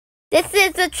This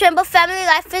is the Trimble family.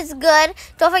 Life is good.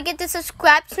 Don't forget to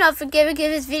subscribe. Don't forget to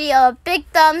give this video a big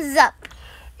thumbs up.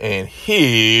 And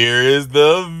here is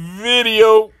the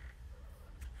video.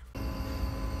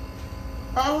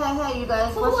 Hey, you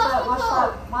guys. What's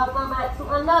up? Welcome back to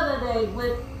another day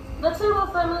with the Trimble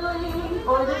family.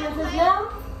 Or the business now?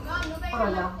 Hold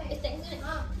on, y'all.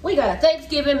 We got a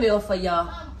Thanksgiving meal for y'all.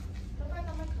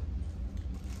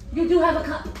 You do have a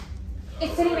cup.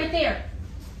 It's sitting right there.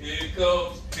 Here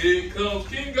comes King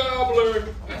Gobbler.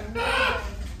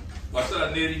 Watch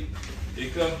out, Nitty. Here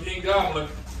comes King Gobbler.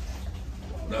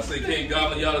 When I say King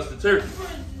Gobbler, y'all, it's the turkey.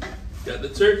 Got the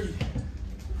turkey.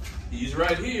 He's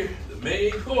right here. The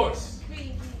main course.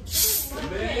 The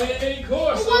main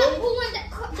course. Who won that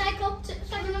cup?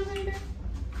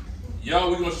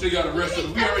 Y'all, we're going to show y'all the rest of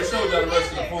the, we already showed y'all the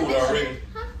rest of the food already.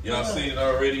 Y'all seen it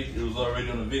already. It was already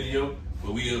on the video.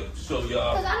 But we'll show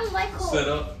y'all set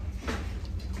up.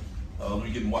 Let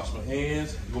me get and wash my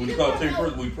hands. You want me to call turkey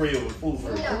first? We pray over the food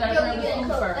first. We gotta pray over the food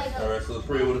first. All right, so let's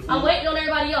pray over the food. I'm waiting on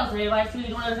everybody else. Everybody's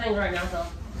doing other things right now, so.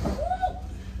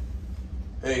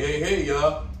 Hey,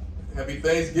 y'all. Happy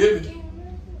Thanksgiving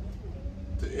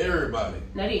to everybody.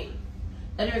 Nadine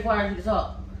requires you to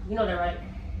talk. You know that, right?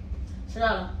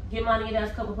 Shanala, get mine and get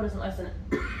that cup and put some ice in it.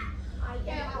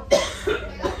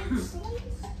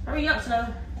 Hurry up,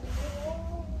 Shanala.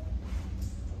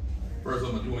 First,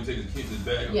 I'm going to take this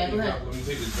bag off. Yeah, go ahead. Let me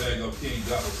take this bag off King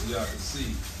Gobbler so y'all can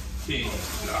see King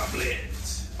Goblet.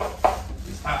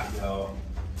 It's hot, y'all.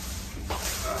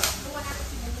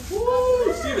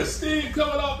 Woo! See the steam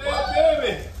coming off that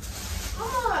baby.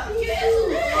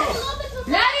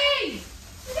 Natty!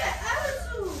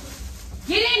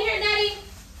 Get in here, Natty!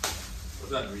 What's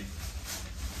that, Reed?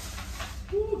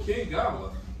 Woo, King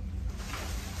Gobbler.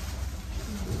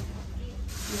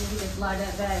 You just slide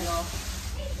that bag off.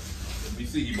 Let me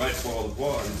see, he might fall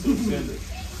apart. It's so tender.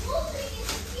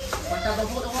 Watch out, don't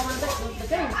pull the woman back with the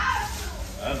thing.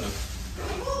 I know.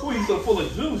 Ooh, he's so full of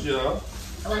juice, y'all.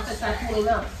 I want to try pulling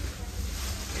out.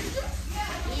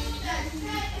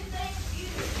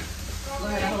 Go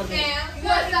ahead, hold it.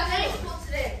 What's up? Thankful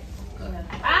today. Go ahead.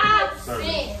 Ah!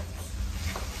 Sorry.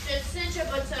 Just sit your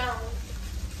butt down.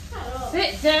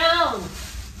 Sit down!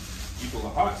 You full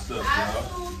of hot stuff,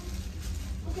 y'all.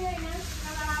 Okay, man.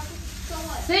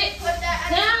 Sit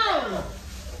down!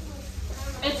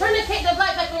 And turn the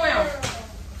light back around.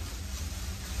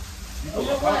 You full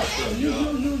of hot stuff,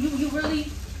 y'all. You really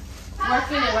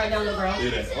working it right now, little girl.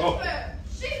 Hear that?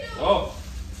 Oh,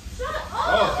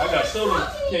 I got to show them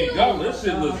King Gobbler. This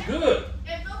shit looks good.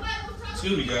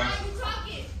 Excuse me, guys.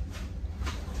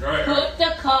 All right. Put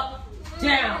the cup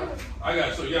down. I got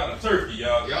to show y'all the turkey,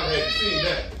 y'all. Y'all haven't seen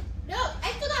that. No,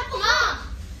 I still got Mom.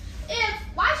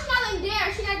 Why is she not in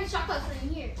there? She got to get chocolate in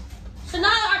here.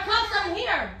 Shanala, our cup's over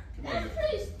here. That's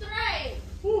pretty straight.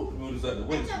 Woo. Move this out the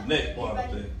way. It's the neck part of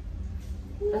thing.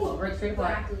 That's a break straight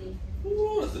apart.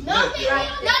 Woo, that's the No, neck,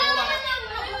 y'all. no.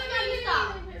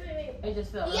 It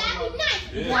just fell. Yeah, be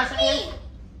nice. Yeah. You wash your hands?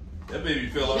 That baby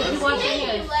fell You already. wash your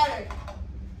hands.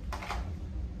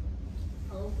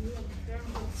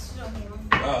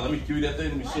 Let me give you that thing.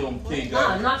 Let me show them King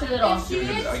Nah, Gobbler. knock it off. I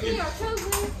get it.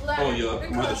 Oh, y'all.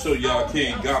 I'm going to show y'all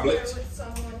King Goblet.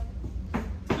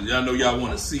 Y'all know y'all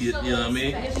want to see it. You know what I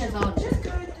mean?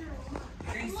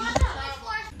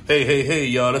 Hey,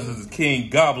 y'all. This is King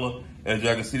Gobbler. As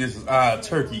y'all can see, this is our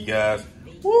turkey, guys.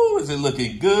 Woo, is it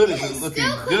looking good? Is it looking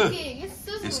good?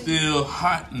 It's still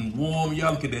hot and warm.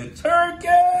 Y'all look at that turkey.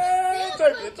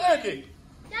 Turkey.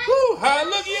 Woo, how it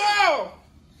look, y'all?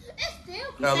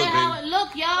 How it look, baby?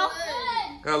 Look, y'all.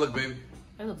 How it look, baby?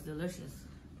 That looks delicious.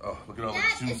 Oh, look at all the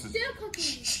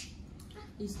juices.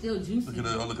 He's still juicy. Look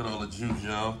at all the juice,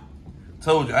 y'all.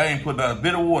 Told you, I ain't put out a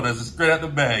bit of water. It's just straight out the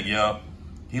bag, y'all.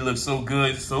 He looks so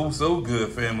good. So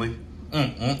good, family.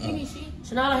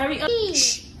 Shanala, hurry up.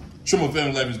 Trimble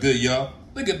family life is good, y'all.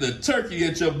 Look at the turkey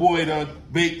that your boy done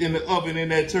baked in the oven in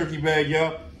that turkey bag,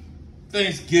 y'all.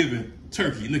 Thanksgiving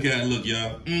turkey. Look at that look,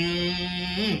 y'all.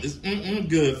 It's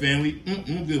good, family.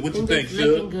 Good. What you think, Shug?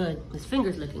 Looking good. His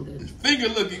finger's looking good. His finger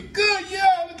looking good,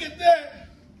 y'all. Look at that.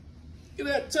 Look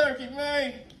at that turkey,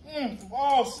 man. From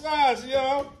all sides,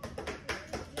 y'all.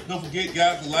 Don't forget,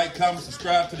 guys, to like, comment,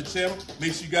 subscribe to the channel.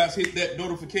 Make sure you guys hit that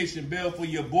notification bell for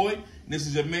your boy. And this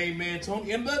is your main man,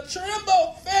 Tony, and the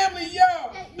Trimble family,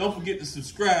 y'all. Don't forget to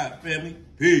subscribe, family.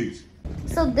 Peace.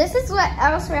 So this is what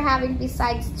else we're having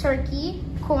besides turkey,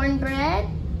 cornbread,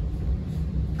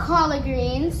 collard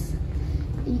greens,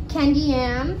 candy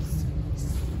yams,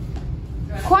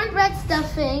 cornbread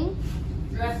stuffing,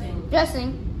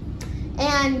 dressing,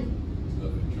 and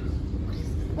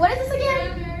what is this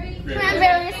again?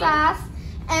 Cranberry sauce,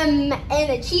 and the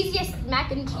cheesiest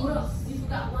mac and cheese. Hold up, you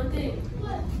forgot one thing.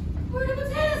 What? Where's the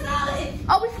potato salad?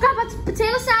 Oh, we forgot about the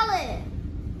potato salad.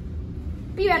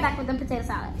 Be right back with the potato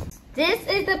salad. This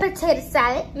is the potato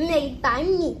salad made by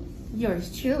me.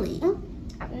 Yours truly.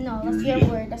 No, that's your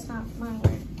word. That's not my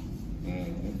word.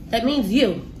 That means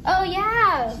you. Oh,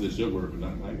 yeah. That's your word, but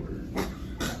not my word.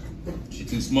 She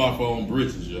too smart for her own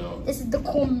britches, y'all. This is the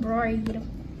cornbread.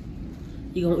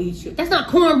 You gonna eat shit? That's not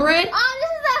cornbread. Oh,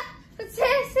 this is the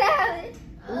potato salad.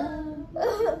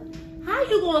 How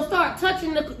you gonna start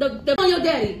touching the on your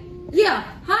daddy? Yeah.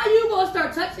 How you gonna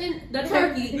start touching the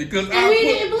turkey? Because and we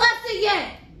didn't bless it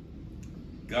yet.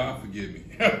 God forgive me.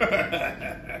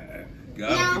 God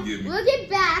Now, forgive me. we'll get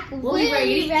back when we're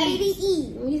ready to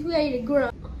eat. We're ready to grow.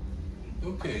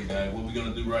 Okay, guys, what we're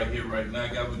gonna do right here, right now,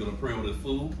 guys, we're gonna pray over the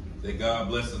food. That God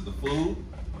blesses the food.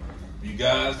 You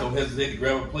guys don't hesitate to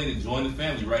grab a plate and join the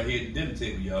family right here at the dinner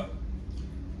table, y'all.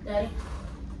 Daddy.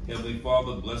 Heavenly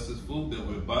Father, bless this food that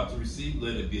we're about to receive.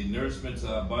 Let it be a nourishment to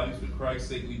our bodies. For Christ's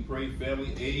sake, we pray,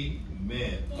 family.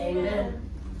 Amen. Amen.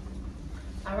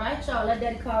 All right, y'all. Let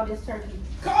Daddy carve this turkey.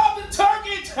 Call the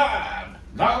turkey time.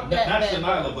 Not that.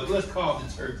 Shanila, but let's call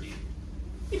the turkey.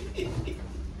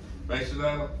 Right,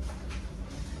 Shanila?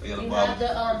 I got a You bottle.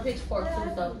 have the pitchfork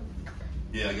too, so.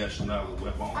 Yeah, I got Shanila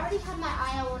whip I on. already have my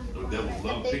eye on The devil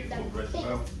love pitchfork, right,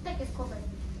 Shanila? thickest cornbread.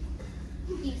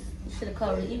 You should have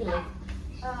covered it evenly.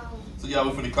 So y'all,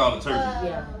 we're finna call the turkey.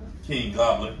 Yeah. King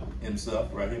Goblin himself,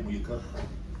 right here when you cut.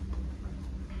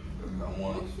 I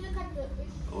want.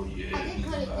 Oh yeah, I did he's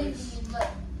cut it nice. easy,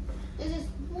 but this is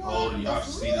Oh, y'all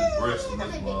should see this breast in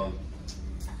this mug.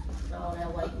 All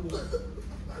that white meat.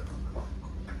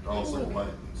 Also white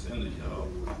and tender, y'all.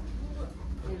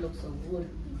 It looks so good.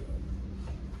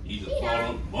 He's a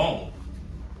fallen bone.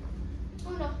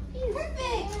 Oh no,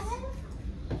 perfect.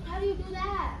 How do you do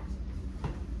that?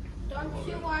 Don't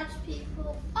you watch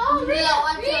people? Oh, Rhea,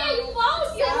 you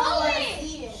follow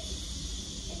it.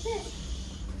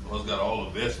 Well, it's got all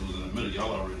the vegetables in the middle.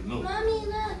 Y'all already know. Mommy,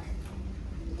 look.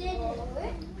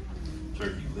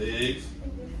 Turkey legs.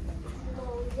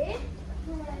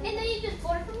 And then you just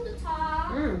pour it from the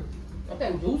top.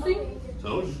 Okay, juicy.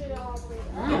 Told you.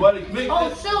 Nobody make Oh,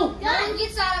 this. shoot. None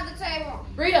gets out of the table.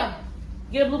 Rita,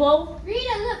 get a blue bowl.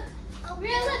 Rita, look. Oh,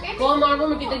 Rita, look. Go in my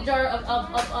room and get the jar of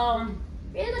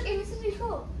Rita, look. This is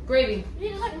cool. gravy.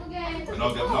 Rita, look. Look at it. And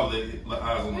I'll get my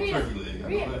eyes on the turkey leg. I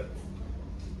know that.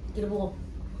 Get a bowl.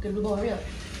 Get a blue bowl, hurry up.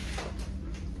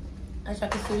 As y'all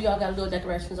can see, we all got little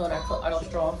decorations on our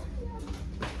straws.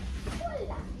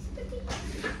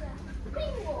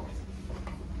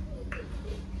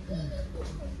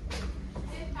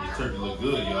 This turkey look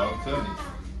good, y'all. I'm telling you.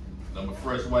 Number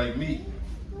fresh white meat.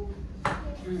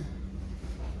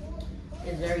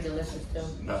 It's very delicious too.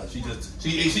 Nah, she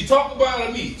talked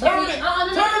about me. Turn the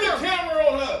camera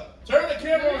on her. Turn the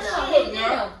camera on. Look,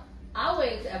 y'all. I'll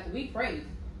wait after we pray.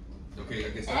 Okay, I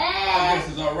guess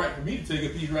it's all right for me to take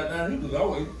a piece right now here because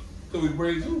I'll wait till we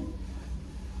pray too.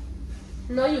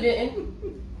 No, you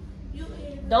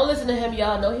didn't. Don't listen to him,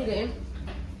 y'all. No, he didn't.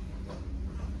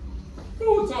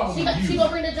 Who was talking to you? She gonna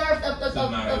bring the jar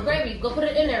of gravy. Go put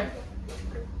it in there.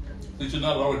 Since you're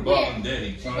not already bothering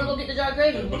daddy, She's gonna go get the jar of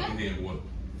gravy. Buckethead boy.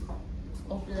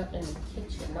 Open it up in the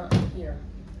kitchen, not here.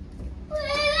 What did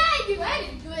I do? I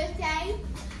didn't do it, Daddy.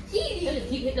 You just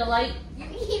keep hitting the light.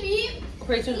 You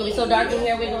Pretty soon it's gonna be so dark in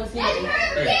here, we ain't gonna see it.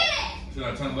 Hey, should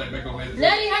I turn the light back over here?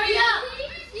 Nettie, hurry up!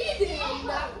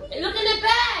 Look in the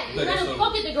bag! You gotta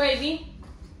look at the gravy.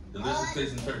 Delicious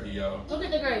tasting turkey, y'all. Look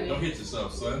at the gravy. Don't hit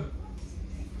yourself, son.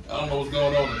 I don't know what's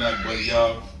going on tonight, buddy,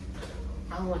 y'all.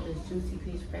 I want this juicy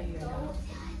piece right here, y'all.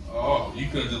 Oh, you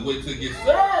couldn't just wait till it gets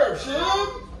served, son.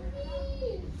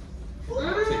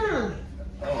 Mmm!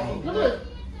 I don't know. Look at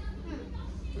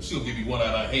it. She'll give you one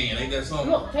out of her hand. Ain't that something?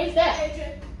 Look, taste that.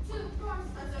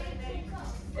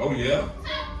 Oh, yeah.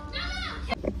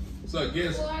 So I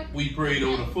guess we prayed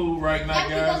over the food right now,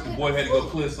 guys. The boy had to go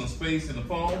clear some space in the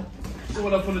phone. So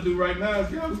what I'm going to do right now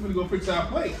is, we're going to go fix our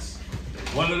plates.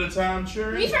 One at a time,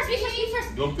 sure. Me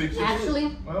first. Go fix your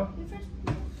Actually, well,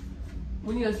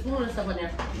 we need a spoon and stuff in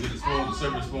there. we get the spoon, the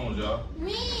serving spoons, y'all.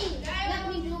 Me. Let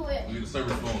me do it. We get the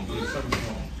serving spoons. Go get the serving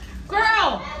spoon.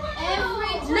 Girl!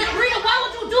 Rita, why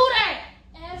would you do that?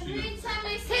 Every time I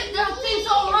Hit say the thing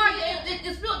so hard,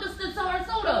 it spilled the hard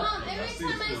soda. Mom, every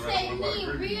time I say me,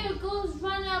 Rita goes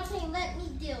running out saying, let me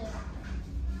do it.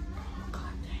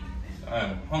 I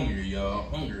am hungry, y'all.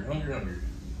 Hungry.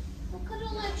 We could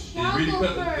have let Did Shaw Rita go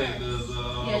cut first.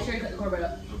 Yeah, sure, cut the cornbread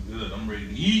up. Oh, good. I'm ready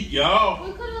to eat, y'all.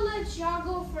 We could have let Shaw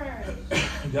go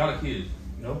first. Y'all a kid,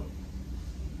 no?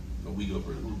 No, we go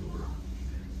first.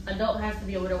 Adult has to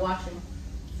be over there watching,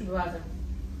 supervising.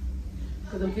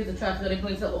 Because them kids are trapped so they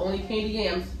place up with only candy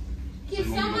yams. Can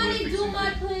somebody do my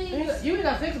plate? You ain't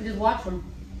got to fix them, just watch them.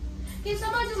 Can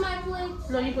somebody do my plate?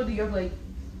 No, you go do your plate.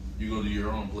 You go to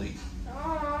your own plate.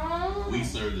 Aww. We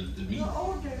serve the meat.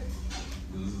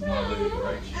 This is my leg,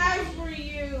 right? As for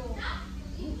you.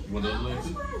 You want those legs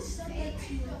too?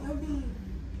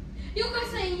 You can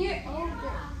say you're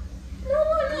older. No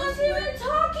one was even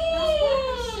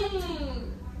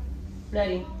talking.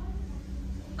 Daddy.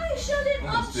 I shut it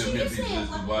I'm up. still She miss just these said,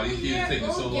 sisters, boy. These kids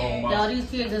taking so long. Y'all, these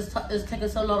kids is taking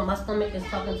so long. My stomach is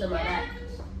talking to my back.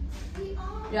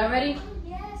 Y'all ready?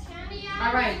 Yes, Candy.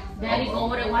 All right. Daddy, go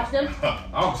over there and watch them.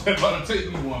 I'm just about to take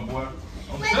me one, boy.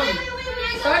 I'm telling you. Can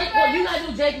I Start it. go Well, first? you gotta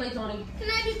do J plate, Tony. Can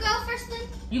I just go first then?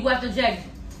 You go after J.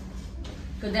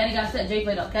 Because Daddy got to set J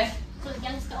plate up, okay? So the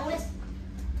youngest the oldest.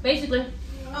 Basically.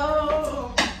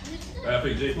 oh. I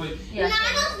pick J plate. Yeah. Not a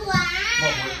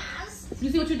glass. You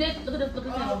see what you did? Look at this. Look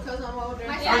at this. Oh, because I'm older.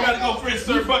 My I gotta go for it,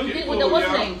 sir. You Bucket. did with the what's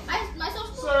y'all. name? My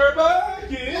social Sir,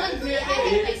 bucket. I had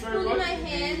to spoon my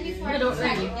hand before I Look at the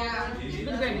sat gravy. down.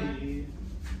 Look at the gravy.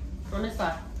 On this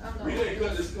side. We didn't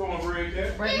cut this cornbread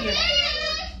yet. Right here.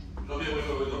 No, wait.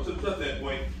 Don't touch that,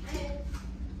 boy.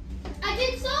 I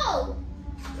did so. All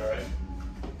right.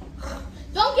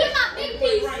 Don't get my big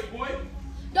piece. Right, boy.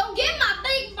 Don't get my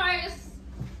big first.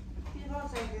 He's gonna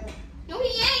take it. No, he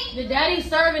ain't. The daddy's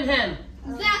serving him.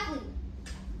 Exactly.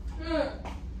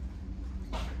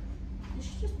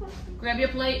 Grab your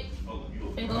plate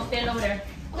and go stand over there.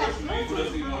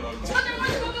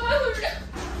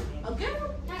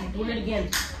 Doing it again.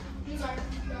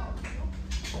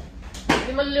 Give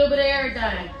him a little bit of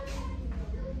everything.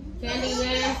 Candy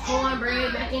yams,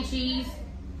 cornbread, mac and cheese,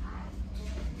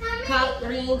 collard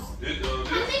greens.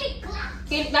 How many?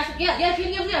 Candy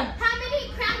yams, yeah. How many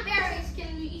cranberries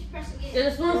can we each person get?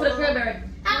 There's a spoon for the cranberry.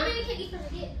 How many can each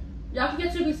person get? Y'all can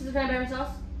get 2 pieces of cranberry sauce.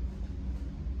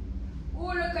 Oh,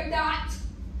 look at that.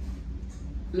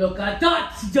 Look at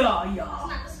that, yeah. That's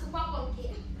not the scoop I want to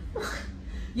get.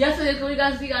 Yes, it is. We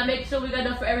gotta make sure we got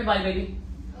enough for everybody, baby.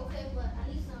 Okay, but I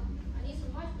need some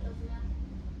marshmallows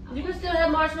now. You can still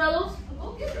have marshmallows. I'm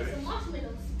gonna get me some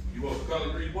marshmallows. You want the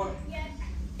collard green, boy? Yes.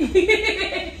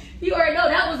 You already know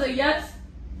that was a yes.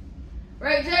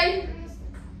 Right, Jay?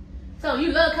 So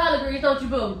you love collard greens, don't you,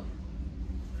 boo?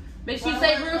 Make sure you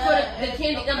save room for the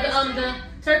candy, the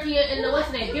turkey and the what's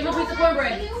the name? Give him a piece of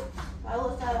cornbread. I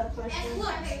was had a question. And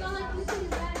look, it's not like this is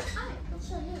bad. I'll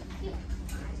show you. Here.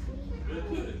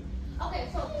 Okay,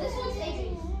 so this one's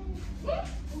Adrian's.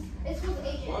 This one's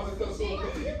Adrian's. Why is it cut so big?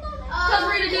 Cause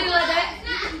Rita did it like that.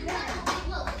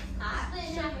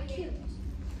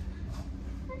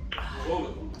 Hold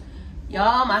it.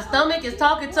 Y'all, my stomach is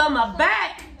talking to my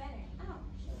back.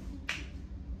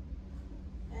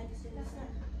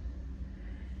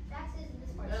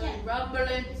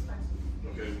 Rumbling.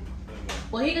 Okay.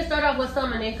 Well, he can start off with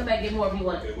some and then come back and get more if he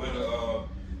wants. Okay, where the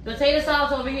Potato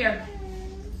sauce over here.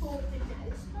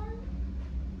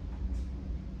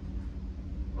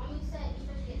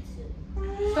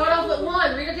 Start off with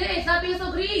one. Rita did. Stop being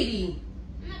so greedy.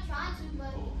 I'm not trying to,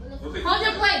 but Hold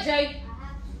your plate, Jay.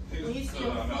 When you see a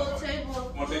full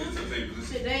table I'm gonna take it to the table.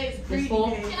 today's This greedy full?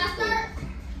 day. can I start?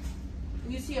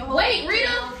 You see a whole Wait, Rita.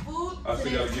 table of food. I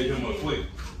still gotta today's get him a greedy plate.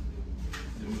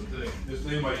 Give him a thing. This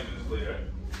thing might use this plate, right?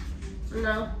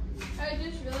 No. I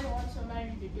just really want somebody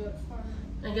to do it for me.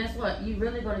 And guess what? You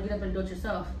really gonna get up and do it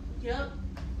yourself. Yep.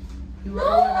 You No really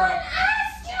one gonna.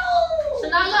 asked you. So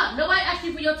now look, nobody asked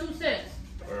you for your 2 cents.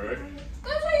 Alright.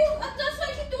 That's why you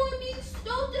keep doing me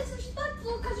so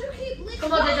disrespectful because you keep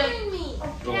Come on, JJ. bothering me.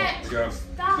 Go on, you guys.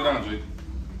 Sit down, Jake.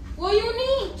 Well, you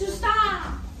need to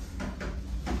stop.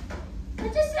 I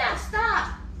just said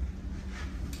stop.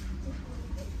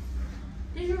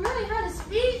 Did you really have to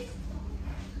speak?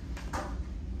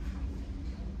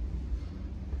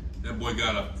 That boy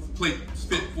got a plate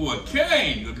fit for a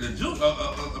king. A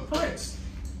prince.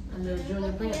 A little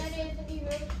junior prince.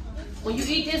 When you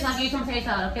eat this, I'll give you some taste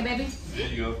salad, okay, baby? There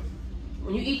you go.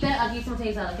 When you eat that, I'll give you some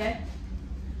taste salad, okay?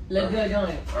 Look good, don't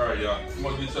it? Alright, y'all. Come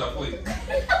on, get y'all a plate. Go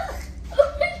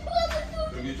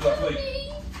get y'all a plate.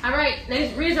 All right,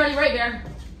 Rita's already right there.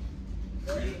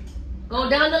 Go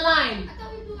down the line. I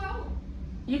thought we do our own.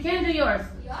 You can do yours.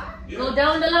 We are? Go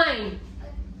down the line.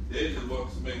 They just want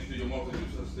to make sure your mom can do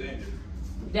standing.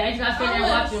 Daddy's gotta stand there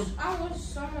and watch you. I was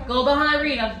someone. Go behind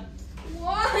Rita.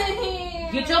 Why?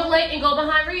 Get your plate and go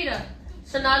behind Rita.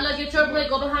 Shanala, get your plate,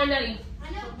 go behind Daddy.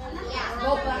 I know. Yeah,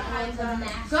 go behind the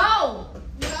mask. Go!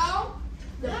 No.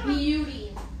 The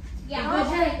beauty. Yeah, Good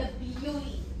okay. job. The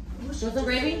beauty. Want some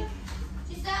gravy?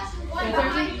 She said she was Yeah,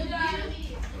 behind turkey? the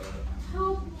beauty.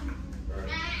 Help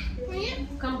me.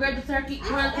 Come grab the turkey.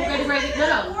 Come grab the gravy. No.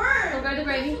 Come grab grab the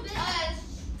gravy.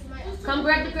 Come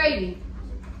grab the gravy.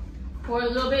 Pour a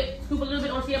little bit, scoop a little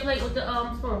bit onto your plate with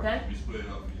the spoon, okay? You split it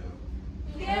up,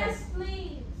 Yes,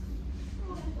 please.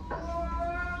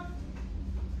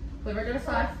 Put it right to the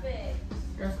side.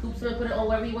 Now scoop some and put it on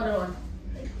wherever you want it on.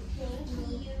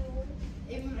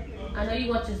 I know you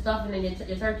want your stuffing and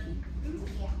your turkey.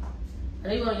 I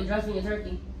know you want your dressing and your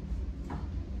turkey.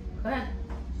 Go ahead.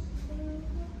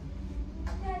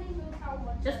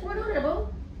 Just pour it on there, boo.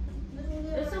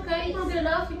 It's okay. You can get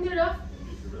enough. You can get enough.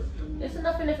 It's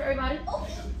enough in there for everybody.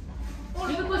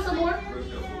 You can put some more.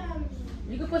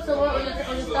 You can put some more on your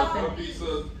stuffing. A piece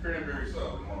of cranberry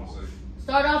sauce, Mama say.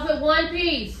 Start off with 1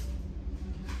 piece.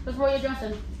 Put some more in your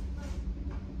dressing.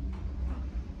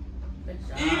 Good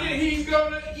job. Eat it. He's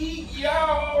gonna eat,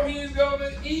 y'all. He's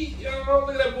gonna eat, y'all.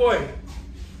 Look at that boy.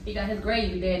 He got his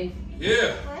gravy, Daddy.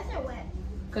 Yeah. Why is it wet?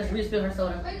 Because Rita spilled her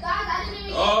soda. Wait, guys, I didn't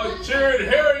even Oh, Jared,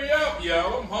 hurry up,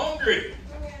 y'all. I'm hungry.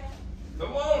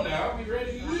 Come on now. I'll be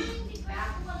ready to eat.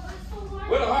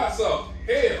 Where the hot sauce?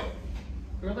 Hell.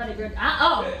 Nobody good.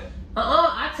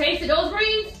 I tasted those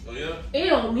greens. Oh, yeah? It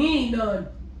don't mean none.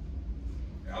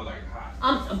 I like hot.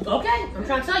 I'm okay. I'm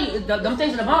trying to tell you, them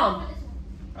things are the bomb.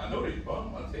 I know they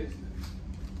bomb. I tasted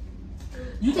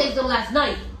it. You tasted them last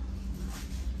night.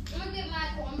 I'm gonna get my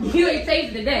corn. You ain't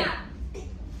tasted today.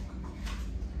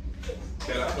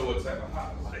 Cat, I know what type of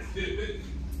hot I like.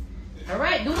 All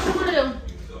right, do what you want to do.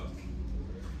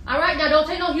 All right, now don't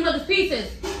take no humongous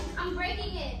pieces. I'm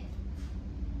breaking it.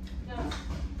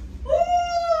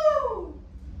 Woo!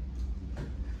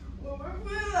 Well, we're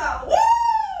feeling out.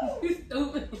 Woo! You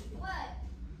stupid. What?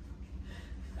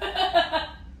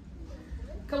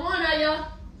 Come on now, y'all.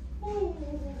 Oh.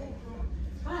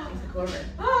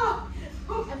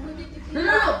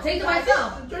 No. Take it by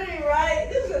itself. This is a dream, right?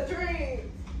 This is a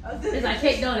dream. It's like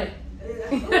cake, don't it?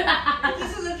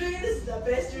 This is a dream. This is the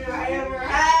best dream I ever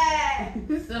had.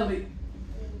 Sylvie.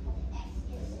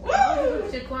 Woo!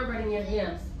 Put your cornbread in your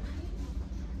yams.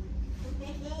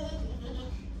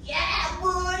 Yeah,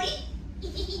 boy.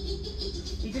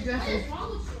 Eat your dressing.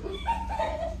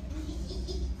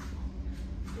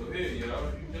 Go ahead,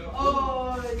 y'all. You know.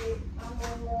 Oh, I'm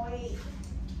on white.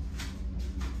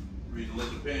 Read the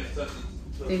let your pants touch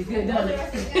the It's good, don't it?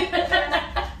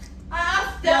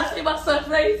 I'm Y'all stuck. see my son's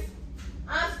face?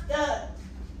 I'm stuck.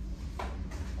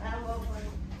 I'm over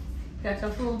it. Got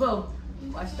your food, boo.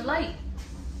 Watch the light.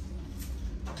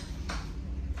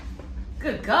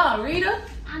 Good God, Rita.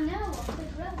 I know.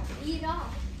 Eat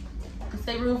off.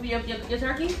 Save room for your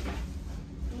turkey?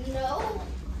 No.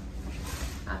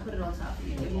 I'll put it on top of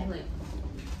you. Give me a plate.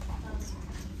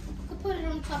 I could put it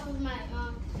on top of my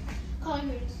collard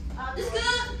greens. This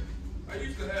good? I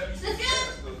used to have Is you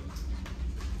this good?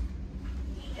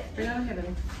 Bring it over here,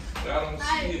 baby. but I don't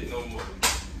see it no more.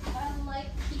 I don't like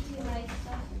keeping my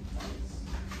stuff.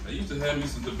 I used to have me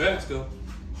some Tabasco,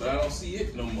 but I don't see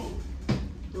it no more.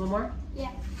 You want more?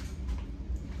 Yeah.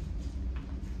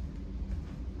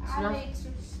 I Enough? made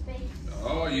some space.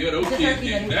 Oh yeah, those It's a kids turkey,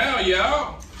 getting Daddy. down,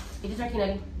 y'all. Eat your turkey,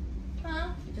 Nettie. Huh?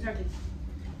 Eat your turkey.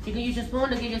 You can use your spoon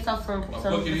to give yourself some My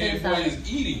potato bucket head boy salad.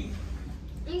 is eating.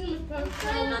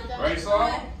 Right, Saul?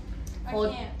 I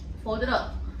Fold, can't. fold it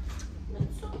up.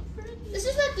 This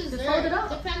is like dessert. Just hold it up.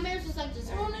 The cranberries is like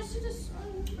dessert. I'm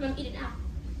gonna eat it now.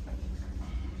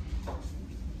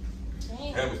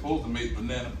 That was supposed to make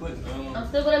banana pudding. I'm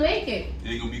still gonna make it. It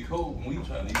ain't gonna be cold when we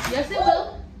try to eat it. Yes, it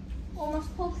will. Oh, I'm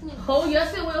supposed to eat. Oh,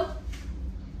 yes, it will.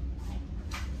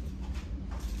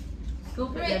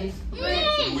 Scoop it, Daddy.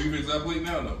 So we fix our plate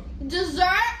now, though. Dessert?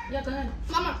 Yeah, go ahead.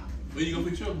 Mama. Where you gonna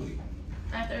fix your plate?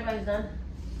 After everybody's done.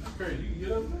 Okay, you can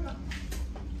get up now.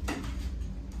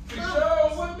 Fix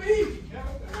yours with me.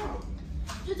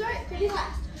 Dessert can be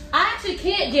last. I actually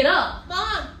can't get up.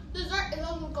 Mom, dessert is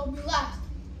only gonna be last.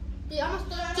 Yeah, I'm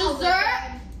gonna start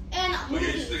dessert and Look at you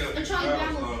movies. still gotta And fix Charlie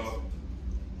Brown yours. movies.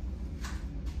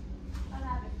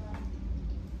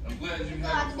 I'm glad you God,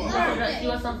 had we love fun. it. You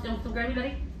want some gravy,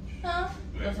 Daddy? Huh?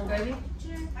 You want some gravy? I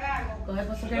gotta go. Go ahead,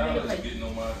 put some gravy Now in your it's plate. getting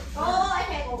on my. Oh, I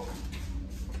can't go.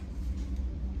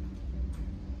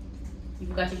 You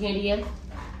got your candy in?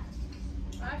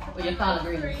 Or your collard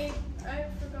greens? I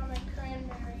forgot my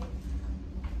cranberry.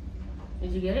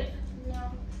 Did you get it?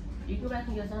 No. You go back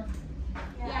and get some.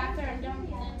 Yeah, after I'm done with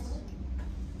this.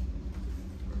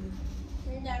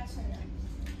 And that's enough.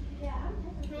 Yeah, I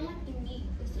don't like the meat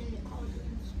that's in the collard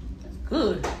greens. That's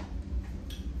good.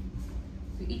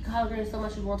 You eat collard greens so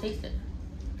much you won't taste it.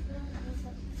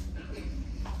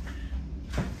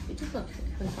 You just put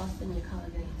sauce in your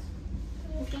collard greens.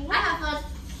 I have fun.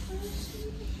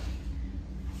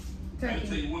 I can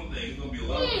tell you one thing, it's gonna be a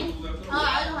lot of food left over. I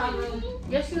don't have room.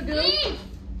 Yes, you do.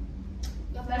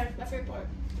 favorite part.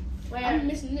 Where? I'm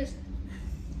missing this.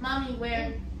 Mommy,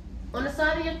 where? On the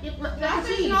side of your mac and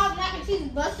cheese. Mac and cheese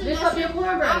busting. Lift up your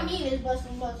cornbread. I mean it's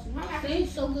busting. My mac and cheese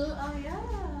is so good. Oh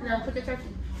yeah. Now put the turkey.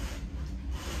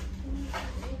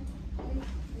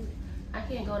 I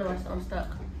can't go anywhere, so I'm stuck.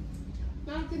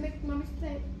 Mom can make mommy's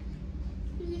plate.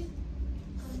 Please.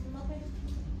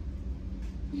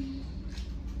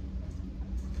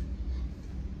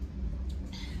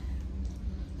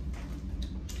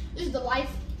 This is the life.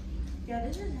 Yeah,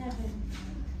 this is heaven.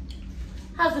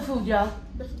 How's the food, y'all?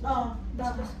 Oh,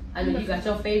 I know you got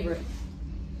your favorite.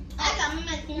 I got my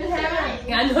mac and cheese.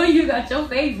 Yeah, I know you got your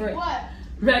favorite. What?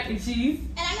 Mac and cheese.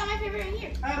 And I got my favorite in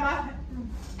here.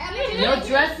 Your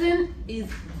dressing is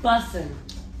bussin'.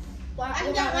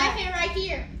 I got my favorite right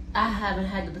here. I haven't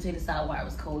had the potato salad while it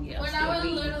was cold yet. When I was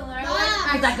little,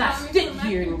 Because I got stick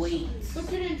here and wait.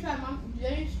 But you didn't try Mom.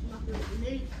 Jenny's my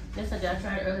favorite. Yes, I did. I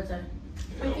tried it earlier time.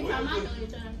 You can try mine earlier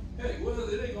time. Hey, well,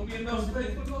 it ain't gonna be enough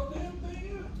space for no damn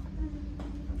thing.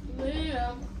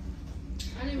 Yeah.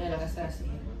 I didn't Man, that's nasty.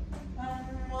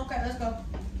 Okay, let's go.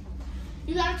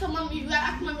 You gotta tell Mom. You gotta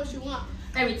ask Mom what you want.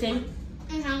 Everything.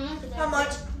 And how much of How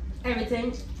much?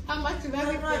 Everything. How much of How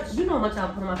everything? much? You know how much I'll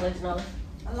put on my plate, Janelle.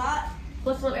 A lot.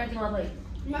 Put some of everything on my plate.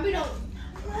 Mommy don't.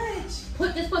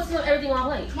 What? Just put some of everything on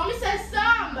my plate. Mommy says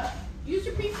some. Use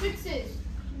your prefixes.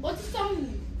 What's the some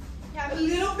mean? A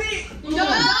little bit. No,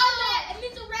 it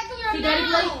means a regular See, Daddy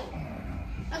amount.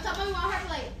 That's how Mommy want her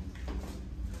plate.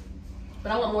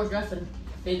 But I want more dressing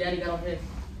than Daddy got on his.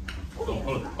 I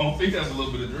don't think that's a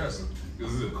little bit of dressing.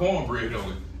 Because it's a cornbread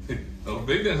on it. I don't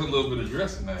think that's a little bit of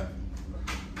dressing now.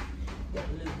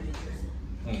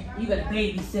 You got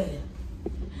babysitting.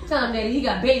 Tell him, Daddy, he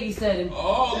got babysitting.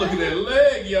 Oh, look at that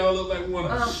leg, y'all. Look like one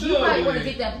of You might want to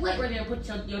get that plate right there and put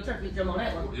your turkey drum on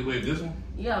that one. You wait, this one?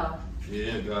 Yeah.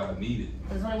 Yeah, God, I need it.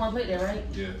 There's only one plate there, right?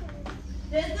 Yeah.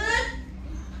 This good?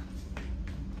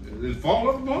 It's falling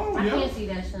off the bone, I yeah. can't see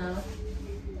that, Chanel.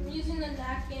 I'm using the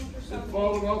napkin for It's something.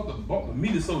 falling off the bone. The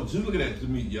meat is so juicy. Look at that, the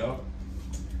meat, y'all.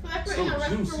 I put So in a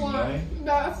juicy, restaurant. man.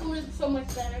 The food is so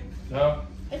much better. Huh?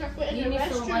 If I put in Give a me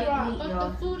some white restaurant, meat, but y'all.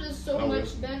 the food is so I will.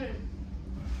 much better.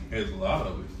 There's a lot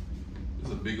of it.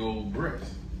 It's a big old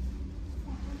breast.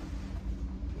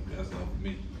 That's not for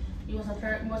me. You want some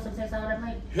carrot? You want some taste out of that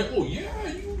plate? Hell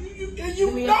yeah, you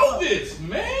Give me know a- this,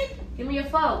 man. Give me your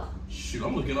fork. Shoot,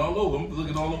 I'm looking all over. I'm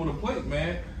looking all over the plate,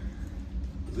 man.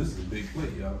 This is a big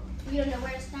plate, y'all. You don't know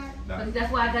where to start. Nah. Because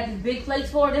that's why I got these big plates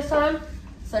for this time.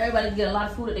 So everybody can get a lot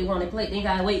of food that they want on their plate. They ain't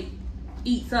gotta wait,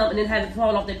 eat some, and then have it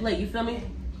fall off their plate. You feel me?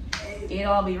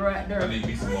 It'll all be right I there. need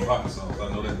me some more hot sauce. I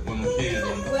know that when them kids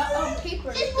on Well,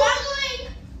 paper. It's boiling.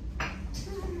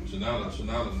 Chanel and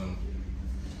them.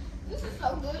 This is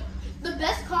so good. The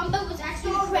best combo was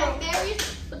actually the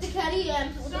cranberries with the candy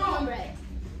and with the cornbread.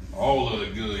 All of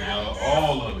it good, y'all.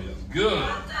 All of it is good.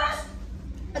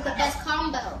 But the best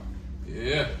combo.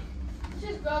 Yeah.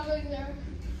 Just going there.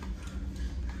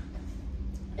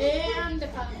 And the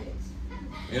collard.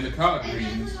 And the collard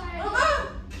greens.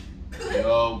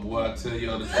 Yo, boy, I tell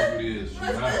y'all the truth it is.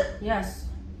 Chanel. Yes.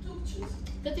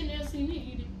 Good thing they don't see me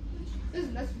eating. This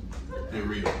is nothing. Hey,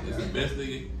 Rita, it's the best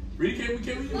thing. Rita,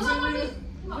 can we use it, Rita?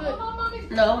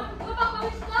 No.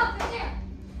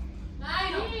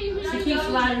 She keeps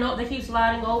sliding over. They keep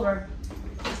sliding over.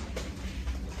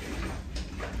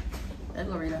 That's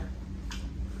go, Rita.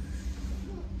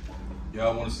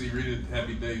 Y'all want to see Rita?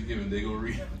 Happy Thanksgiving. They go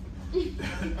Rita.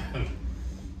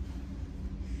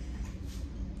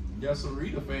 Got some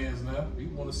Rita fans now. We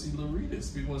want to see little Rita.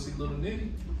 We want to see little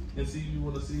Nitty. And see, you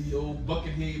want to see the old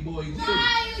buckethead boy. Mommy,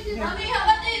 how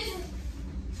about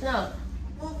this? No.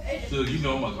 So you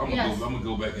know, I'm Yes. gonna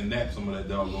go back and nap some of that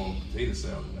doggone potato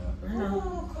salad now.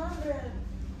 Oh, cornbread.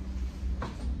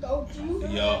 Don't you?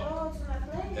 Y'all, Oh, to my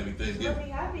plate. happy Let Thanksgiving.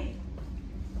 me happy.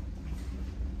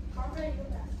 Cornbread, go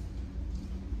back.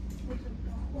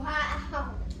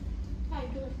 Wow. How you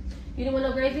doing? You didn't want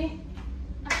no gravy?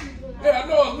 How you doing? Yeah, I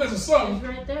know I was missing It's something.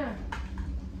 right there.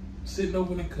 Sitting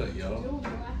over in the cut, y'all. Doing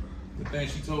well. The thing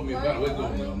she told me about, what's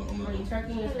going on Or your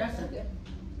turkey and your dressing.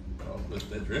 Oh, but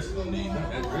that dressing don't need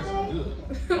that. That dressing good.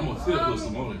 I'm gonna still put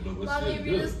some on it, but it's Mommy, still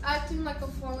Rita's good. acting like a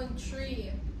fallen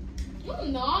tree. You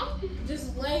not?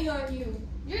 Just laying on you.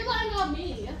 You're lying on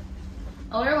me.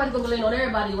 Oh, everybody gonna be laying on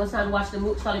everybody once time to watch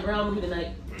the Charlie Brown movie tonight.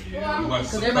 Yeah, we watch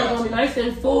Because some everybody gonna be nice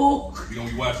and full. We gonna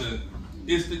be watching.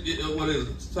 What is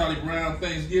it? Charlie Brown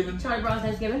Thanksgiving? Charlie Brown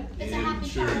Thanksgiving. It's Yeah, a happy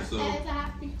sure, time. so. It's a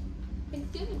happy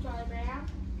Thanksgiving, Charlie Brown.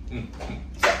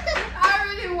 I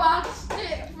already watched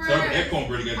it. So that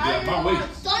cornbread got to get out my way.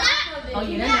 Oh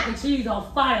yeah, that mac and cheese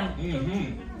on fire.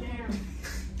 Mm-hmm.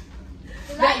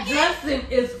 That dressing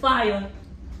is fire.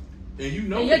 And you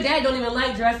know And your dad don't even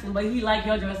like dressing, but he like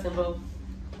your dressing, boo.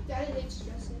 Daddy hates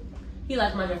dressing. He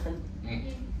likes my dressing.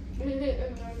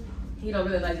 He don't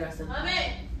really like dressing. Mommy.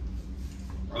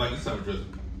 I like this type of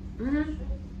dressing. Mm-hmm.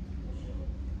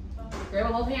 Grab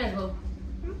with both hands, boo.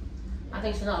 I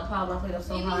think she's not a problem. I played up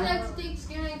so Maybe hard. next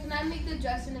Thanksgiving, can I make the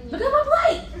dressing and Look at my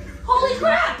plate! Holy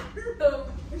crap!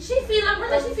 She feeding up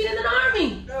her, she feeding an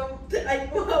army.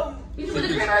 You should put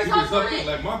the cranberry sauce on it.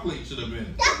 Like my plate should have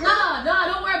been. Nah,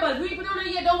 don't worry about it. We ain't put it on there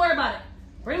yet. Don't worry about it.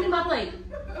 Bring me my plate.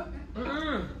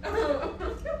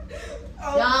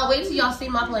 Y'all wait till y'all see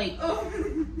my plate.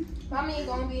 Mommy ain't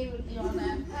gonna be able to eat all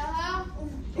that. Hello?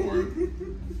 Don't worry.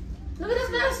 Look at this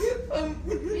mess.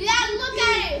 Yeah, look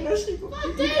at it.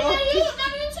 What did you use?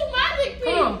 I'm too magic,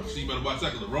 Come on. She better watch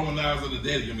out because the Roman eyes of the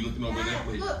daddy gonna be looking over at that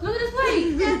plate. Look at this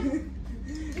plate.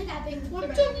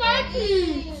 What too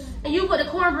magic? And you put the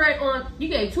cornbread on. You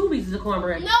gave 2 pieces of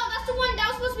cornbread. No, that's the one that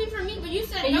was supposed to be for me, but you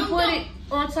said And no. you put it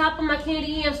on top of my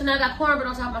candy yams, so now I got cornbread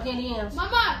on top of my candy yams.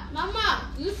 Mama,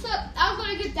 you said I was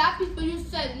gonna get that piece, but you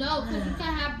said no because you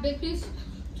can't have big piece.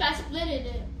 So I split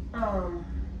it. I'm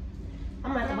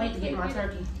gonna have to wait to get my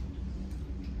turkey.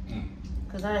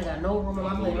 Cause I ain't got no room in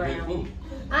my plate right now.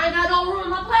 I ain't got no room in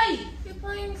my plate. You're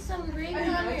putting some gravy on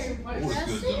your Oh, it's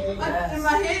dressing? good, though. In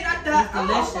my head, I thought,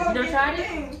 It's delicious. You never tried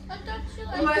it? I thought you In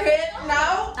liked my it. head,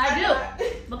 no. I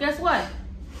do. But guess what?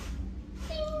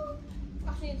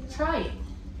 Try it.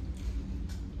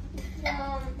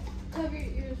 Cover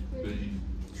your ears, please.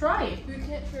 Try it. You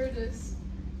can't hear this.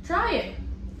 Try it.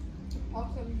 I'll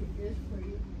cover your ears for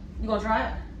you. You gonna try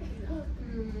it?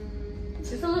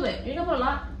 Just a little bit. You ain't gonna put a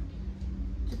lot.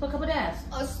 Just put a couple dabs.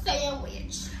 A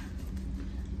sandwich.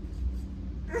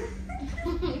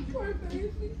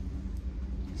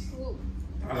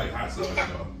 I like hot sauce,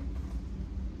 though.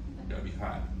 Gotta be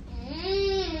hot.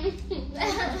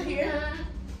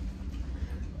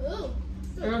 Ooh.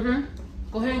 Mm-hmm.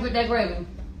 Go ahead and get that gravy.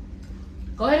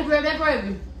 Go ahead and grab that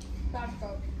gravy. Back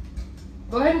up.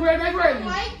 Go ahead and grab that I gravy.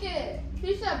 like it.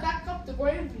 She said back up the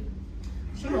gravy.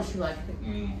 She knows she likes it.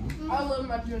 Mm-hmm. I love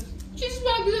my dress. She's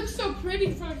about to look so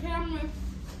pretty for the camera.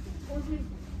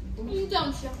 You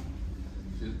dumb shit.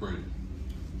 She's pretty.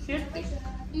 She's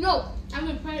No, I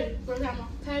mean pretty for the camera.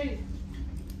 Petty.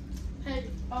 Petty.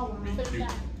 Oh, For the Cute.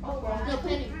 guy. No,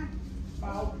 petty.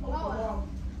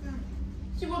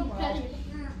 She won't be petty.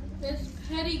 It's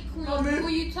petty queen. Who are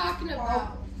you talking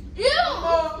about? You!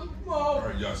 All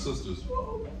right, y'all sisters.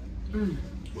 Both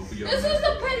of y'all. This is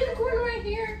the petty queen right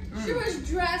here. She wears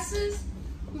dresses,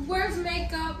 wears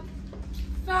makeup,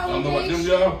 Y'all know about them, foundation.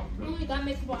 y'all? Only got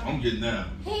makeup on. I'm getting down.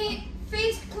 Hey,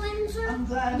 face cleanser. I'm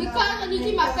glad. Because I need to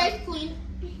keep my face clean.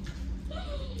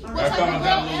 What Last type time of I girl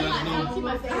got am let I? us I don't keep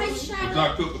my What face.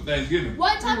 y'all cook for Thanksgiving?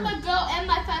 What type of girl am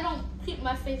I if I don't keep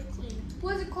my face clean?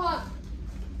 What's it called?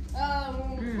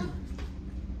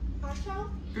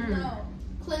 No.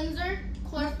 Cleanser,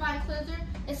 clarifying cleanser,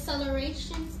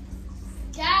 acceleration.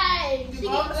 Guys,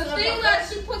 The thing that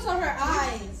she puts on her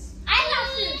eyes.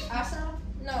 eyelashes. Eyeshadow?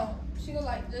 No, she go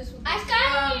like this. With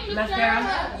Mascara?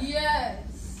 Mascara?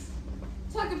 Yes.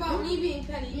 Talk about me being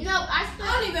petty. No, I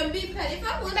I don't even be petty. If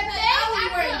I was The petty, thing I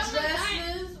would I wear put on my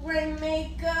dresses, wearing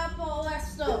makeup, all that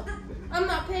stuff. I'm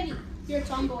not petty. You're a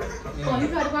tomboy. Oh, you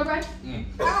tried the cornbread? Mm.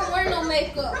 I don't wear no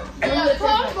makeup. Tell me what it tastes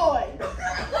like. tomboy. Tell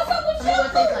me what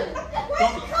it tastes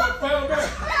like. Pound back.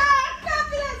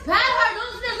 Pat her,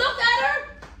 don't sit look at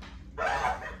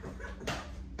her.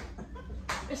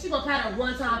 And she gonna pat her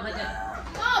one time like that.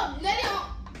 No, let it on.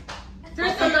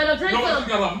 Drink some, no, drink No, some. she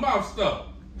got her mouth stuffed.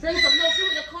 Drink some. No, she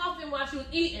was in the coffin while she was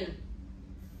eating.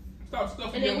 Stop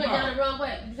stuffing And it your went down mouth. the wrong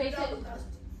way. Did you taste it?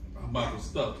 Her mouth was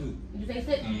stuffed too. Did you taste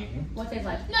it? Mm-hmm. What it tastes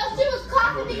like? No, she was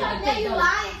coughing because Yeah. now you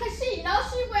lying because she knows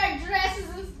she wear dresses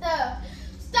and stuff.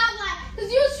 Stop lying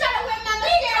because you was trying to wear my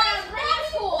mascara in grade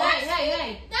school.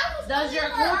 Hey. That was Does only your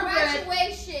for cornbread-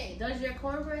 graduation. Does your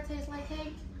cornbread taste like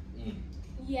cake?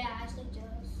 Yeah, I still does.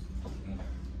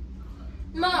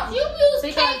 Mom, You use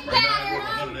Because- cake None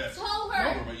batter. of that. told I her.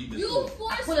 don't remember eating this You food.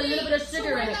 forced Put a little me bit of sugar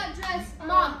to wear in it. that dress.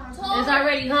 Mom, told It's her.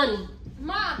 already honey.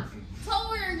 Mom,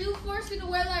 told her you forced me to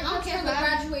wear that dress Okay, for the fine.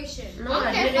 graduation. No, I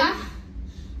Okay, didn't.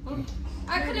 fine.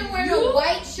 I couldn't wear no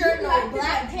white shirt, no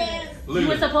black pants. You were Look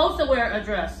at it. supposed to wear a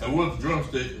dress. I went to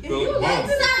drumstick. It fell You at the went bone.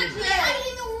 to that I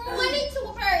didn't even want it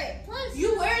to hurt. Plus,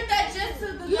 You wear that just to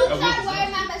the. you I tried was-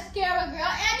 wearing my mascara,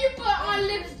 girl, and you put on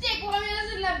lipstick when we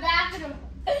was in the bathroom.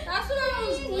 That's what I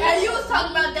was. And you was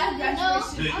talking about that Yeah,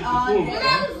 graduation. it's the food, When I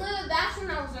huh? was little, that's when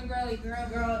I was a girly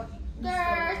girl.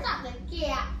 Girl, stop the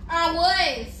cap. I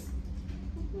was.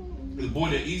 The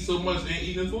boy that eats so much ain't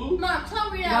eating food? Mom,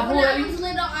 tell me My that. When boy, I was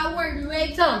little, I worked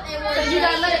way Tell him. and Cause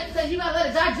you gotta let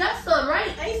it digest some, right?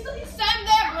 Same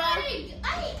there, bro.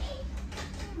 I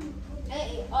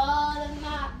ate all of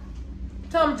my.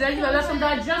 Tell him, Jay, you gotta let some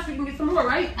digest so you can get some more,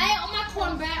 right? I ate all my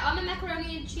cornbread, all my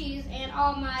macaroni and cheese, and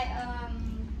all my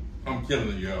I'm killing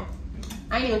it, y'all.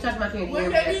 I ain't even touch my candy.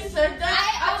 When yet. Daddy said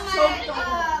that, I choked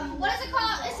on it. what is it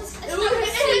called? It's It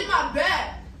was in my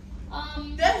back.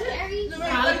 That's berries. it.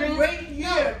 Collard Like greens? great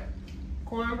year.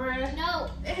 Cornbread. No,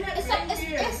 It had it's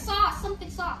sauce, something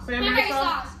sauce. Cranberry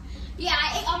sauce? Yeah,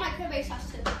 I ate all my cranberry sauce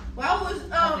too. While I was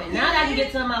Okay, now that I can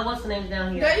get some of my what's the names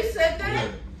down here. Daddy said that.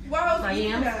 Yeah. While I was My eating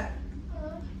yams? that.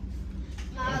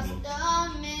 My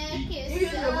stomach You is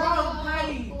in the wrong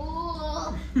place.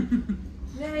 full.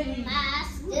 Daddy. My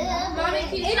Mommy, stomach.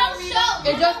 keep It don't show.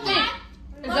 It just stink.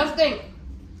 It just stink.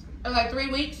 In like 3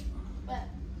 weeks, What?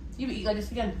 you can eat like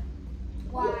this again.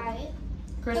 Why?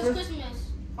 It's Christmas. Christmas.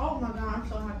 Oh my god, I'm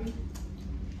so happy.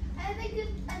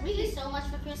 We eat so much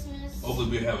for Christmas. Hopefully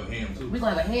we have a ham too. We're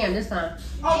gonna have a ham this time.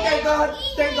 Oh, thank God.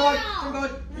 Thank God. Thank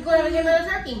God. We're gonna have a ham and a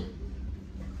turkey.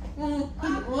 We're gonna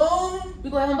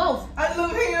have them both. I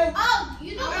love him. Oh,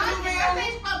 you know I what? love My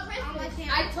face called Christmas.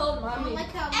 I told mommy. And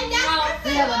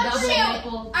We have a double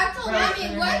maple. I told rice mommy,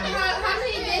 and what? ham. How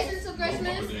many days until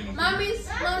Christmas? Mommy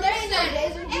said, It's not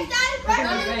his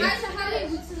Mommy, I said, how many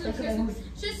weeks until Christmas?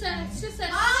 She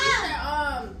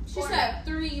said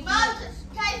 3 weeks.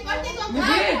 Kai's birthday's on You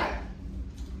did.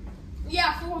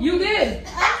 Yeah, 4 You weeks. did.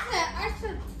 I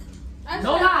said.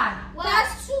 No lie.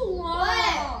 That's too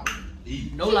long.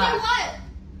 Eat. No She did lie. what?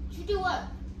 She did what?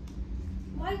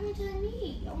 Why you telling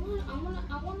me? I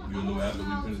wanna. You'll know after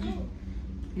we finish eating.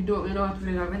 You do it. We don't have to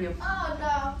finish our video. Oh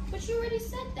no. But you already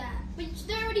said that. But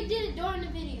they already did it during the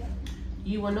video.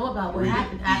 You will know about what Read it.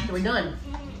 happened after we're done.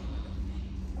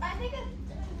 I think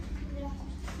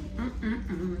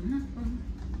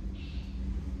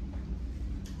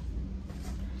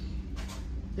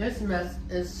This mess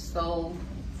is so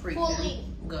freaking Fully.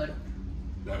 good.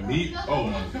 That meat, oh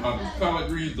my god, those collard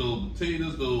greens, those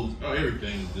potatoes,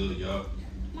 everything is good, y'all.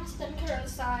 my stomach hurt on the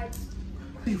sides.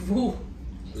 Woo.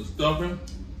 The stuffing,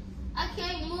 I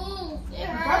can't move. It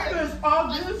Breakfast hurts. is all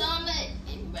My this. stomach.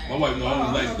 It burns. my wife know I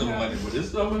don't like stuffing like that, but this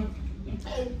stuffing,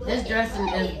 This dressing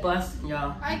is busting,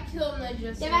 y'all. I killed my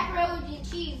dressing. The macaroni and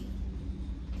cheese.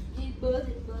 It's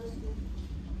buzzing.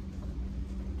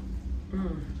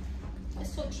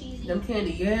 It's so cheesy. Them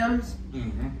candy yams.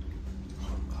 mm-hmm.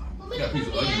 Got a piece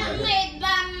of onion right there. made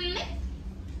by me.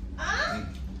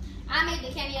 I made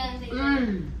the candy yams.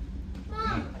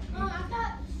 Mom, I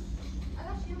thought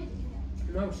you made the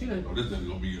candy. No, she didn't. Oh, this thing's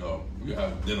gonna be, you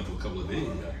have dinner for a couple of days,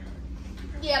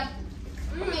 yeah. Yeah.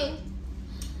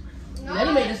 No.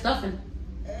 Lenny made the stuffing.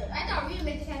 I thought Rita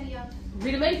made the candy yams.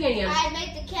 Rita made candy yams. I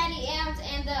made the candy yams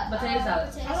and the Potato salad.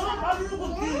 potato I salad. don't know.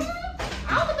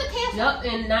 I want the potato salad. Yup,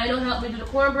 and Nino helped me do the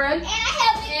cornbread. And I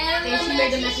helped you. And she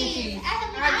made the mac and cheese.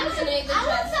 I just made the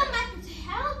dressing.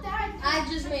 I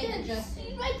just made the With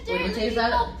dressing. Right the there. potato You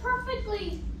salad? know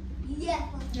perfectly. Yeah.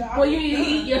 Yeah, Well, you need to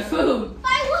eat your food.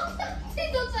 I want the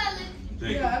potato salad.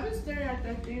 Take Yeah, I've been staring at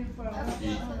that thing for a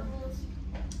while.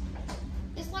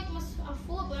 It's like I'm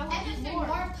full, but I want to eat more.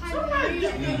 Somebody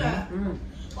just do that.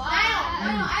 Wow. I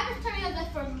was turning that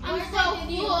for more. I'm so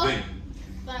full, Think.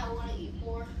 but I want to eat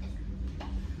more.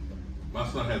 My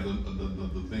son had the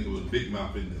thing with Big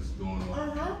Mouth Fitness going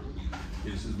on.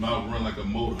 His mouth run like a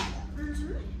motor.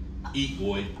 Eat,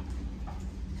 boy.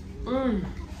 You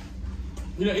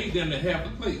know, ate damn near half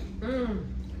the plate.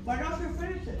 Why don't you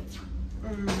finish it? I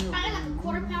got like a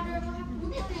quarter pounder of what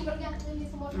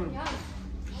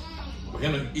For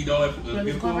him to eat all that Maybe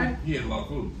good food, cornbread? he had a lot of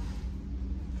food.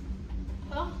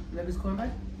 Maybe it's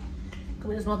cornbread. Come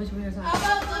with a small piece from your side.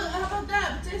 How about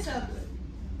that? Potato salad.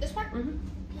 This part?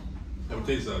 That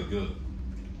potato salad good.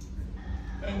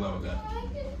 I ain't love that. I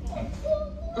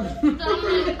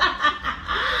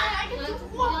get the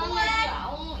cornbread. I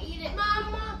won't eat it. Mom,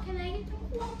 can I get the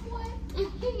cornbread?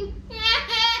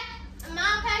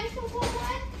 Mom, can I get some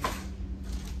cornbread?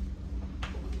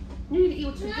 You need to eat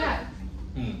what you got.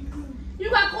 Hmm. You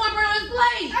got cornbread on his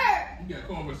plate. You got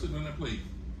cornbread sitting on that plate.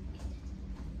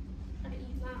 I can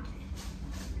eat mine.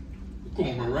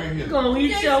 Cornbread right here. Go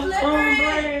eat Okay, your slippery.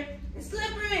 cornbread. It's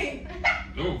slippery.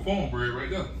 No cornbread right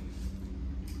there.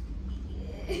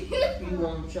 You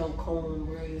want your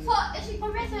cornbread. So, is she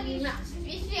cornbread so I can eat it?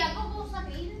 Is she a bubble so I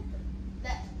can eat it?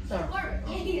 That. Sorry. Or,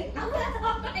 yeah, I'm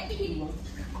gonna eat You it. want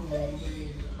your cornbread.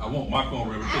 I want my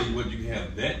cornbread. But tell you what, you can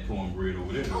have that cornbread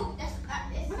over there. Oh, that's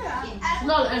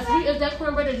No, as sweet as that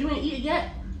cornbread that you ain't eat it yet.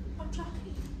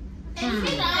 And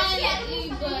she hasn't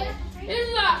eaten, but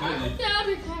It's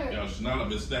not. Y'all should not have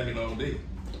been stacking all day.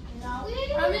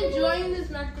 I'm enjoying this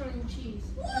macaroni and cheese.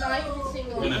 Not even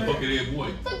single. And that bucket head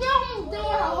boy. So y'all doing a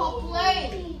whole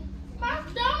plate. My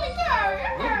stomach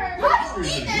hurts.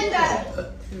 What's eating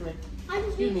that?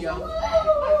 Excuse me, y'all. My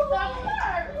stomach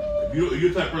hurts. You're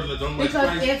the type of person that don't like Because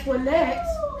spice. Antoinette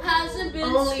Hasn't been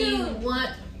only school.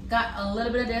 got a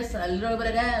little bit of this, a little bit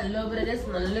of that, a little bit of this,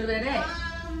 and a little bit of that.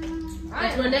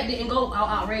 Antoinette didn't go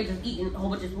outrageous eating a whole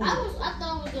bunch of food. I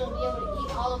thought we were gonna be able to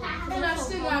eat all of it. And I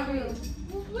still got room.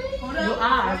 Hold Your up.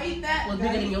 eyes I eat that. was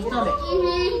bigger than your stomach.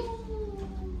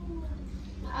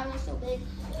 I was so big.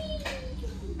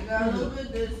 I got a little bit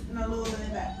of this and a little bit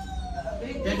of that. A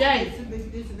big Good day. this, a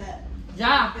big this and that.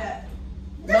 Ja, That.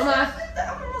 no mas,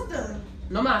 I'm almost done.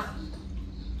 no mas.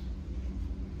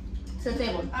 Sit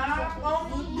table. I'm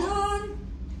almost done.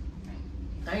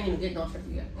 I ain't even getting no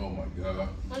turkey yet. Oh my God.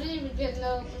 I didn't even get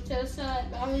no potato salad.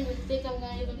 I don't even think I'm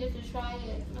gonna even get to try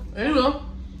it. There you go.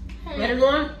 Later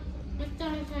on, My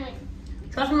stomach hurts.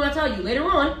 trust me when I tell you, later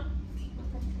on,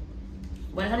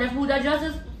 by the time that food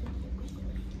digests,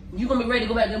 you're gonna be ready to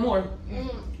go back and get more.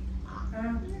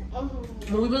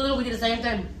 When we were little, we did the same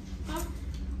thing.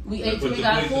 We ate till Put we your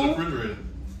got plates in the full. refrigerator.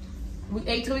 We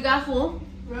ate till we got full,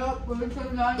 Well, we're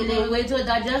turning on. and then we waited till it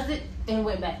digested, and we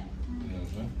went back. You know what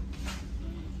I'm saying?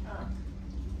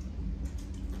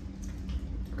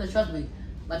 Because trust me,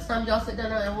 by the time y'all sit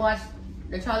down and watch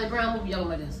the Charlie Brown movie, y'all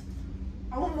gonna like this.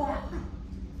 I want more.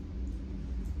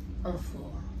 I'm full.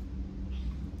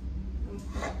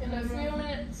 In a few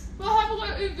minutes. Well, how about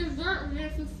I eat dessert and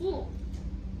get some food?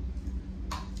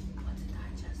 But it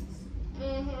digests.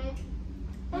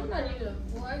 I'm not even.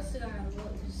 Well, I still have a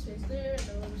little space there and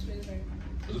a little space there.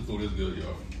 This food is good,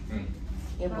 y'all.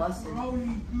 It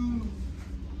busting.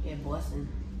 It busting.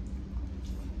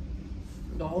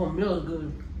 The whole meal is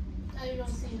good. Now you don't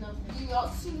see nothing. You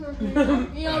don't see her hair.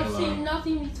 You don't see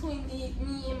nothing between me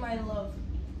and my love.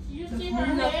 You see her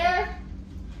hair?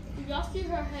 Y'all see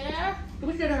her hair?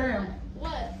 Look at her hair.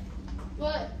 What?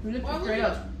 What? You look Why would straight you-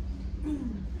 up.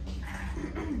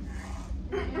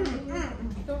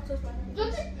 Don't touch my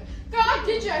hair. Girl, I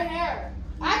did your hair.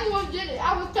 I the one who did it.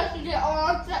 I was touching it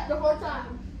on set the whole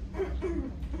time.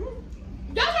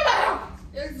 Don't do that!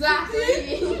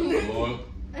 Exactly. Lord.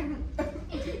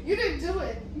 You didn't do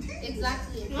it.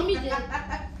 Exactly. Mommy did.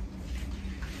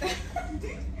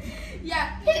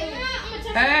 Yeah.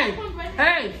 Hey!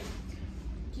 Hey!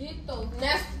 Get those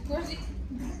nasty pussy.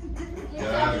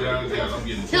 Guys, I'm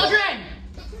getting Children!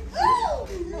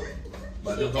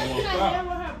 But just don't want to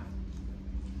stop.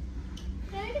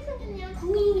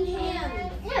 Clean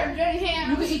hands. Where are dirty You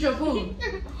hands? can eat your food.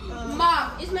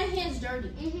 Mom, is my hands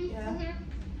dirty? Yeah.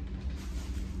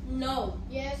 No.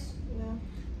 Yes.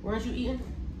 Weren't you eating?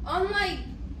 Unlike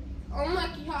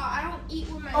y'all, I don't eat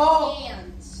with my Oh.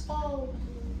 hands. Oh.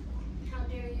 How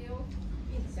dare you?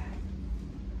 Exactly.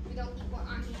 We don't eat with our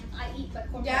hands. I eat by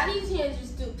corporate. Daddy's hands are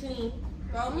still clean.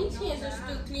 Mommy's hands are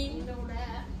still clean. You know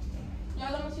that.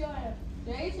 Now let me see your hair.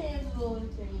 Daddy's hands are a little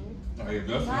clean. Hey,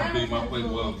 that's how big my plate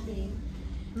was.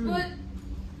 But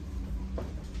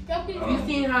You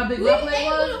seen how big my plate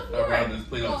was? I rounded this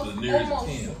plate up to the nearest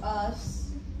almost 10. us.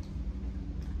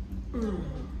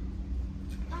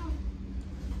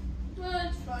 Well,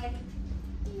 it's fine.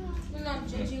 We're not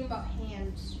judging about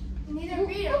hands. Neither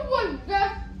we are. was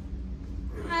that?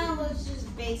 I was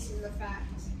just basing the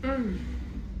facts.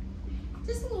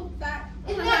 Just a little fact.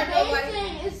 It's It's not not basing,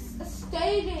 basing, it's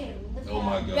stating. Oh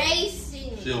my God.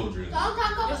 Basing. Children. Don't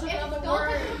talk about Just another don't talk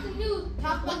word. about the news.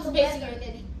 Talk about What's the basing weather. your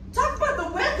daddy? Talk about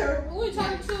the weather. Who are we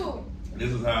talking to?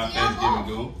 This is how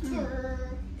Thanksgiving go.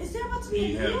 Is there about to be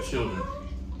You a have video? children.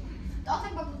 Don't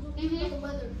talk about the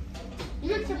weather.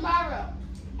 You're tomorrow.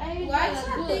 Why is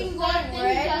that thing going He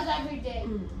red? does every day.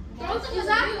 Is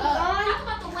that on? Talk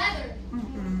about the weather.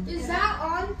 Is that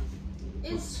on?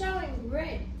 It's showing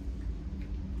red.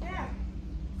 Yeah.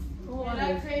 Is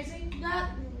that crazy?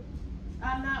 That,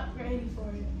 I'm not ready for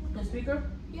it. The speaker?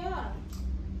 yeah.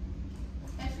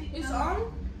 It's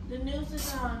on? The news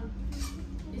is on.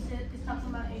 It's talking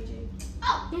about AJ.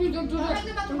 Oh. Don't do Don't it. talk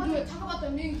about the Don't do weather. it. Talk about the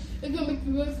news. It's gonna make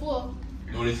you really full.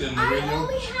 You know what they said in the I radio?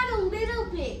 only had a little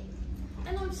bit,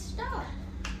 and I'm stuck.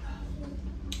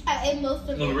 I ate most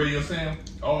You of know the it. radio saying?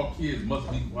 All kids must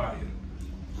be quiet.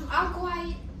 I'm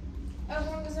quiet as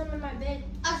long as I'm in my bed.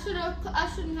 I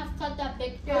shouldn't have cut that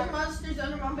big There's part. monsters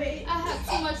under my bed. I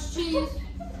had too much cheese.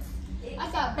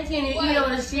 I got I can't even eat all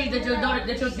the shit that your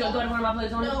daughter wanted my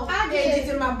plates on. No, I AJ's did.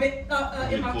 in my bed,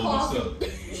 in my Pull closet.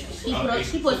 this up.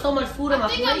 She put so much food on my I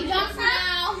think I'm plate. done for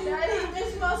now. Daddy,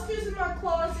 there's monsters in my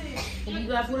closet. If you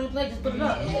got food on your plate, just put it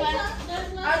up.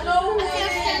 There's no- I know who I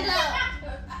can't it stand is. up.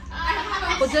 I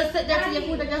But just sit there till your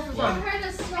food digests or something. Her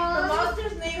the The song.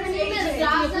 monster's name Her is name is AJ. Till your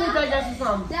food Zaza. digests or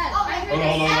something. Dad, I heard Hold on,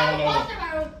 this.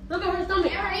 hold on. Look at her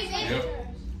stomach. Her name is Yep.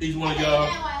 Each one of y'all,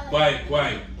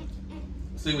 quiet.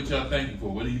 Say what y'all thankful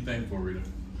for. What are you thankful for, Rita?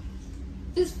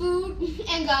 This food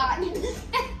and God.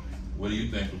 What are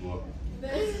you thankful for?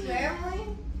 This family.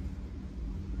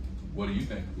 What are you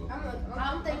thankful for?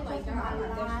 I'm thankful for my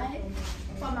life,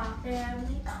 for my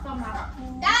family, for my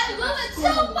food. That's moving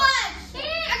too much. I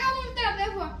got one thing I'm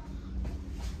thankful for.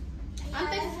 I'm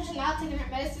thankful for Chanel taking her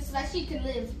medicine so that she can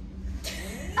live.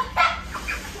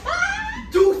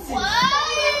 Deuces. What?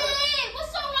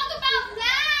 What's so wrong about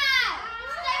that?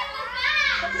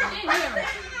 Stay with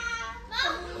that. No.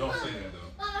 Don't say that though.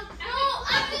 No,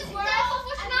 I'm just thankful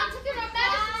for Chanel taking her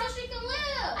medicine so she can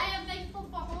live. I am thankful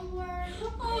for homework.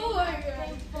 Oh my god.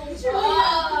 Oh.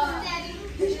 Daddy.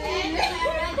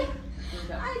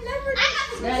 I never I got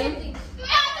to Daddy? do something.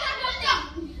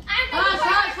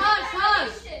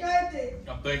 Hush. did it.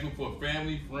 I'm thankful for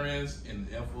family, friends, and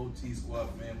the FOT squad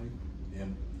family,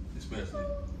 and especially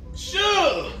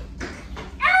Suge.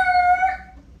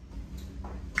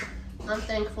 I'm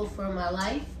thankful for my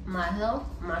life, my health,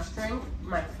 my strength,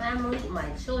 my family, my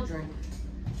children,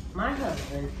 my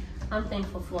husband. I'm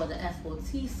thankful for the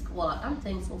FOT squad. I'm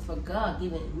thankful for God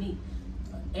giving me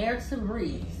air to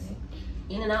breathe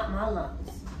in and out my lungs.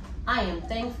 I am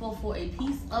thankful for a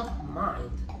peace of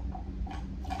mind.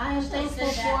 I am thankful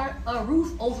for a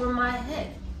roof over my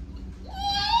head.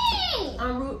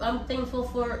 I'm thankful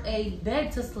for a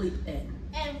bed to sleep in.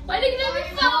 And Why did you give me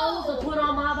Clothes to phone? put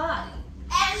on my body.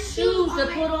 and Shoes to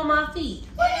put on my feet.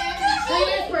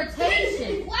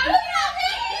 Transportation. Why would you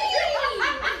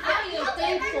I am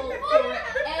thankful for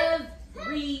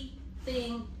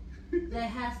everything that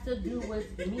has to do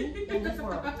with me in this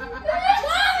world.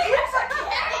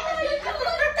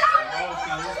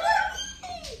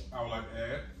 I would like to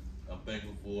add, I'm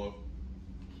thankful for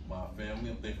my family,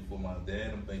 I'm thankful for my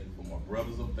dad, I'm thankful for my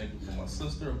brothers, I'm thankful for my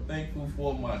sister, I'm thankful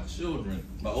for my children,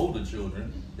 my older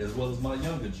children, as well as my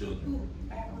younger children.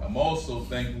 I'm also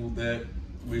thankful that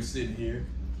we're sitting here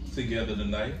together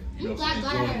tonight, you know, I'm glad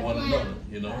God enjoying had a one plan. another,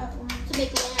 you know. To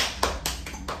make land.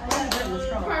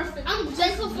 perfect. I'm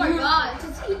thankful for God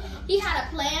because he had a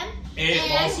plan.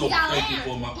 And also he got thankful land.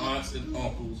 for my aunts and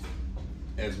uncles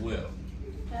as well.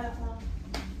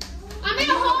 I made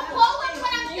a whole poem for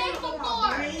what I'm thankful for.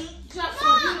 Just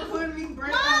Mom. so beautiful to me. Mom,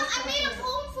 I made a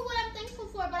poem for what I'm thankful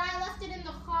for, but I left it in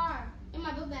the car, in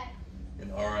my book bag. And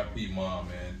RIP Mom,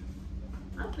 man.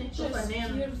 I'm thankful for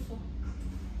Nana. Beautiful.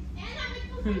 And I'm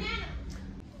thankful for Nana.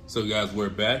 So guys, we're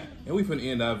back, and we finna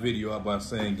end our video out by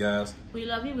saying, guys, We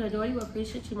love you, we adore you, we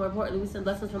appreciate you. More importantly, we send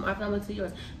blessings from our family to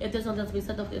yours. If there's something else to be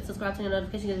said, don't forget to subscribe to your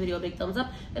notification, give this video a big thumbs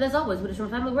up. And as always, with the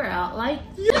Shrimp family, we're out like.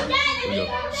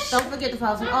 Don't forget to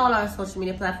follow us on all our social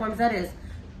media platforms. That is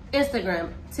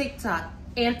Instagram, TikTok,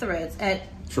 and Threads at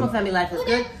Shrimp Family Life is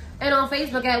Good. And on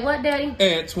Facebook at what, Daddy?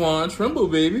 Antoine Trimble,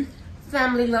 baby.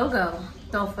 Family logo.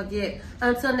 Don't forget.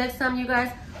 Until next time, you guys,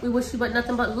 we wish you but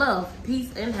nothing but love,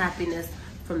 peace, and happiness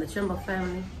from the Trimble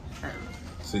family.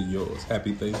 To yours.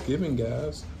 Happy Thanksgiving,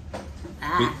 guys.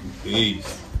 Bye.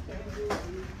 Peace.